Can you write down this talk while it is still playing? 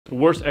The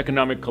worst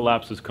economic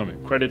collapse is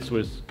coming. Credit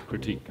Suisse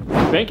critique. The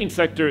banking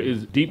sector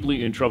is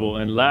deeply in trouble,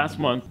 and last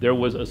month there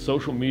was a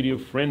social media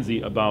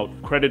frenzy about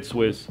Credit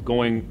Suisse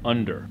going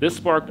under. This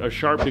sparked a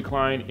sharp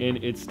decline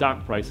in its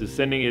stock prices,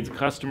 sending its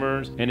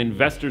customers and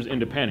investors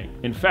into panic.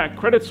 In fact,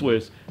 Credit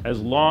Suisse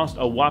has lost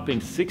a whopping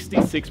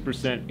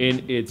 66%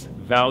 in its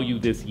value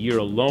this year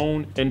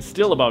alone, and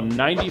still about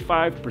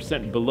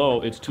 95%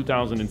 below its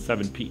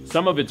 2007 peak.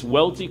 Some of its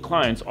wealthy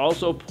clients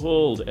also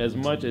pulled as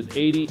much as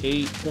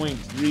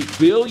 $88.3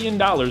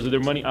 billion of their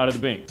money out of the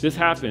bank. This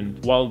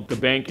happened while the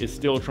bank is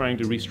still trying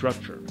to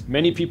restructure.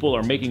 Many people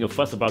are making a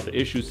fuss about the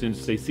issue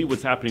since they see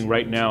what's happening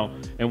right now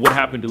and what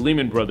happened to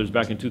Lehman Brothers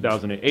back in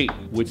 2008,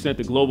 which sent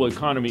the global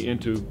economy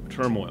into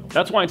turmoil.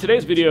 That's why in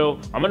today's video,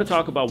 I'm going to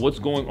talk about what's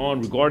going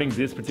on regarding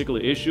this particular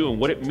issue and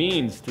what it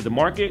means to the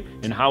market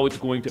and how it's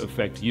going to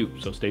affect you.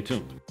 So stay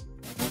tuned.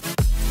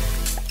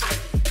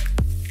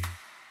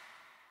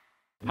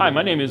 Hi,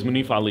 my name is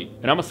Munif Ali,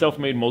 and I'm a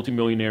self-made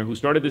multimillionaire who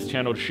started this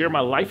channel to share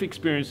my life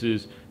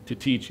experiences to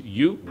teach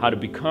you how to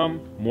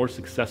become more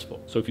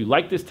successful. So if you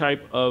like this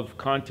type of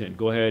content,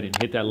 go ahead and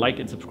hit that like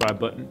and subscribe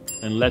button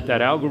and let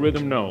that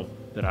algorithm know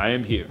that I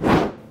am here.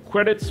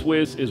 Credit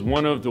Suisse is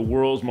one of the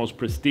world's most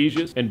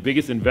prestigious and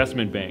biggest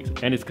investment banks,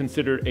 and is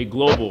considered a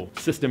global,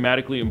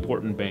 systematically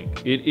important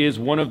bank. It is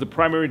one of the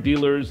primary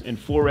dealers and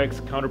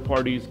forex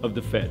counterparties of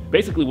the Fed.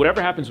 Basically,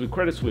 whatever happens with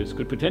Credit Suisse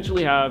could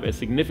potentially have a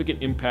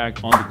significant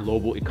impact on the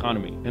global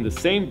economy. And the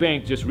same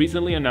bank just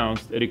recently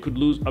announced that it could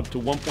lose up to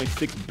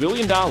 $1.6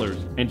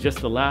 billion in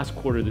just the last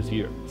quarter this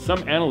year.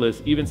 Some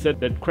analysts even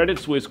said that Credit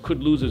Suisse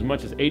could lose as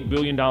much as $8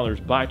 billion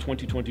by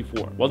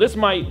 2024. While this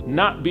might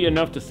not be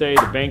enough to say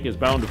the bank is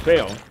bound to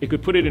fail, it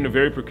could put it in a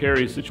very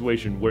precarious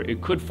situation where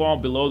it could fall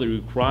below the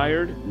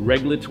required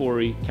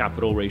regulatory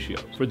capital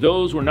ratios. For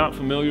those who are not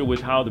familiar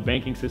with how the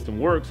banking system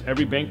works,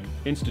 every bank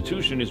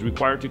institution is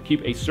required to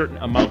keep a certain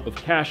amount of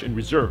cash in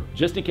reserve,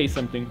 just in case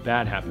something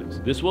bad happens.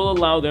 This will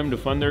allow them to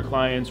fund their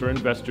clients or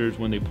investors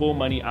when they pull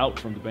money out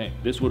from the bank.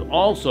 This would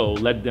also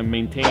let them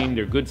maintain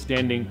their good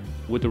standing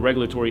with the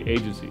regulatory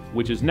agency,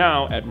 which is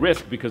now at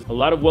risk because a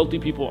lot of wealthy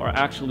people are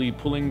actually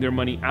pulling their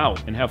money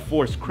out and have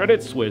forced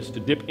Credit Suisse to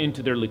dip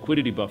into their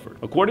liquidity buffer.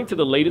 According to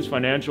the latest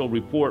financial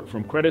report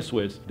from Credit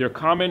Suisse, their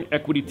Common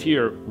Equity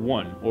Tier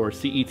 1 or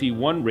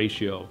CET1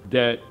 ratio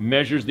that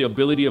measures the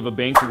ability of a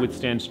bank to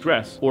withstand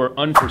stress or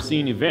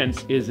unforeseen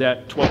events is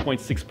at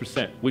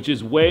 12.6%, which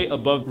is way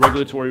above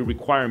regulatory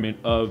requirement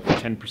of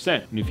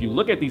 10%. And if you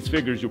look at these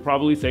figures, you'll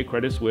probably say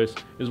Credit Suisse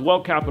is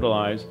well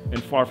capitalized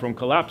and far from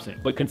collapsing.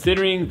 But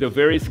considering the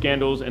various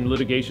scandals and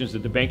litigations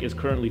that the bank is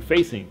currently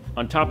facing,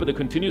 on top of the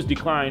continuous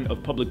decline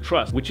of public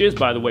trust, which is,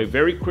 by the way,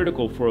 very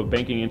critical for a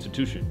banking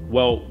institution,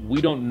 well, we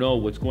don't know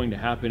what's going to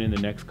happen in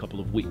the next couple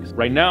of weeks.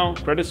 Right now,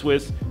 Credit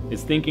Suisse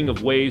is thinking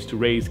of ways to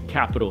raise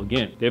capital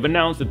again. They've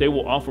announced that they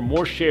will offer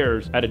more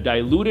shares at a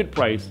diluted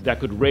price that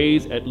could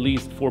raise at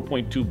least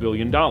 $4.2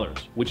 billion,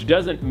 which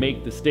doesn't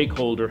make the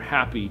stakeholder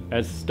happy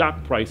as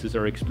stock prices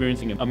are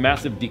experiencing a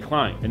massive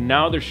decline, and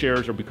now their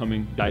shares are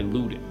becoming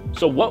diluted.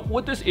 So what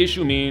would this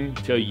issue mean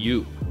to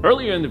you?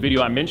 Earlier in the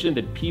video, I mentioned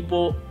that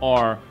people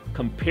are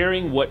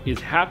comparing what is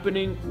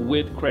happening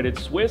with Credit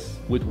Suisse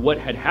with what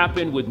had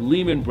happened with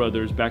Lehman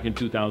Brothers back in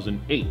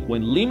 2008.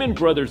 When Lehman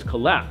Brothers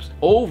collapsed,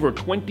 over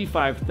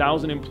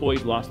 25,000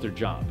 employees lost their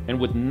job. And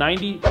with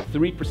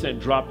 93%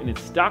 drop in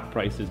its stock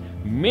prices,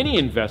 many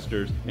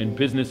investors and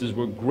businesses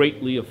were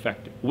greatly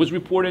affected. It was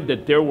reported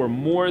that there were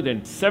more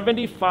than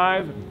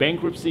 75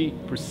 bankruptcy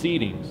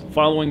proceedings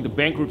following the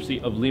bankruptcy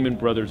of Lehman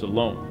Brothers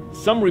alone.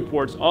 Some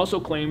reports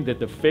also claimed that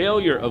the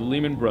failure of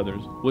Lehman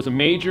Brothers was a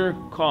major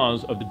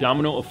cause of the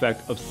domino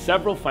effect of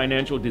several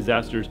financial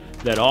disasters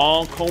that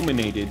all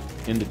culminated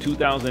in the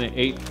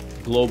 2008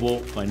 global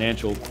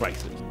financial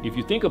crisis. If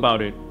you think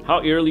about it,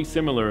 how eerily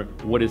similar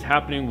what is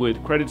happening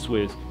with Credit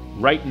Suisse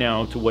right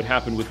now to what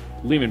happened with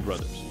Lehman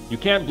Brothers. You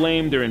can't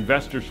blame their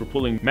investors for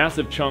pulling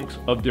massive chunks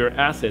of their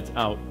assets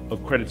out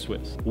of Credit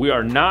Suisse. We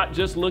are not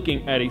just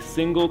looking at a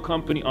single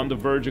company on the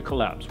verge of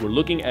collapse. We're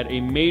looking at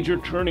a major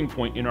turning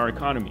point in our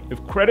economy.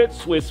 If Credit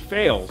Suisse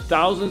fails,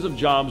 thousands of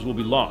jobs will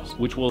be lost,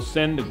 which will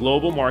send the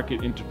global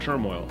market into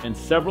turmoil, and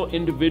several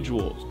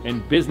individuals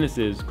and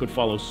businesses could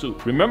follow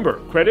suit. Remember,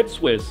 Credit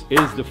Suisse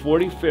is the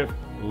 45th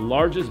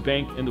largest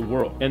bank in the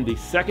world and the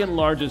second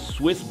largest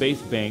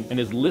Swiss-based bank, and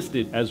is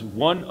listed as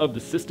one of the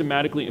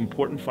systematically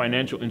important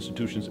financial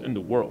institutions in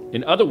the world.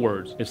 In other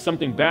words, if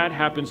something bad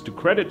happens to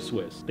Credit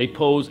Suisse, they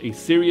pose a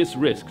serious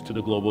risk to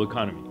the global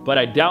economy. But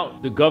I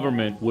doubt the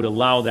government would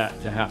allow that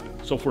to happen.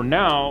 So for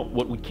now,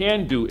 what we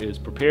can do is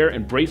prepare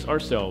and brace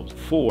ourselves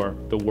for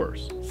the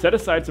worst. Set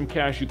aside some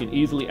cash you can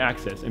easily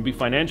access and be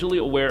financially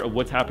aware of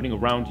what's happening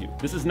around you.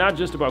 This is not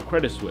just about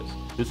Credit Suisse.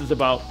 This is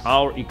about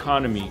our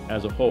economy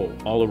as a whole,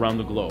 all around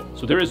the globe.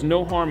 So there is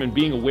no harm in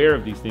being aware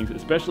of these things,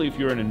 especially if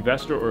you're an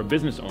investor or a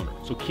business owner.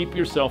 So keep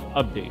yourself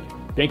updated.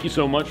 Thank you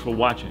so much for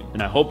watching,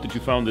 and I hope that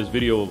you found this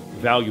video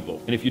valuable.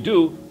 And if you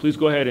do, please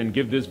go ahead and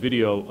give this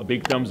video a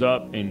big thumbs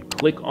up and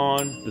click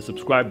on the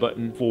subscribe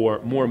button for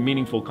more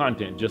meaningful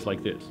content just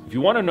like this. If you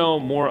want to know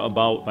more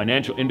about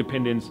financial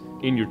independence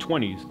in your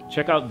 20s,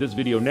 check out this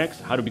video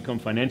next, how to become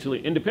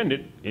financially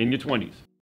independent in your 20s.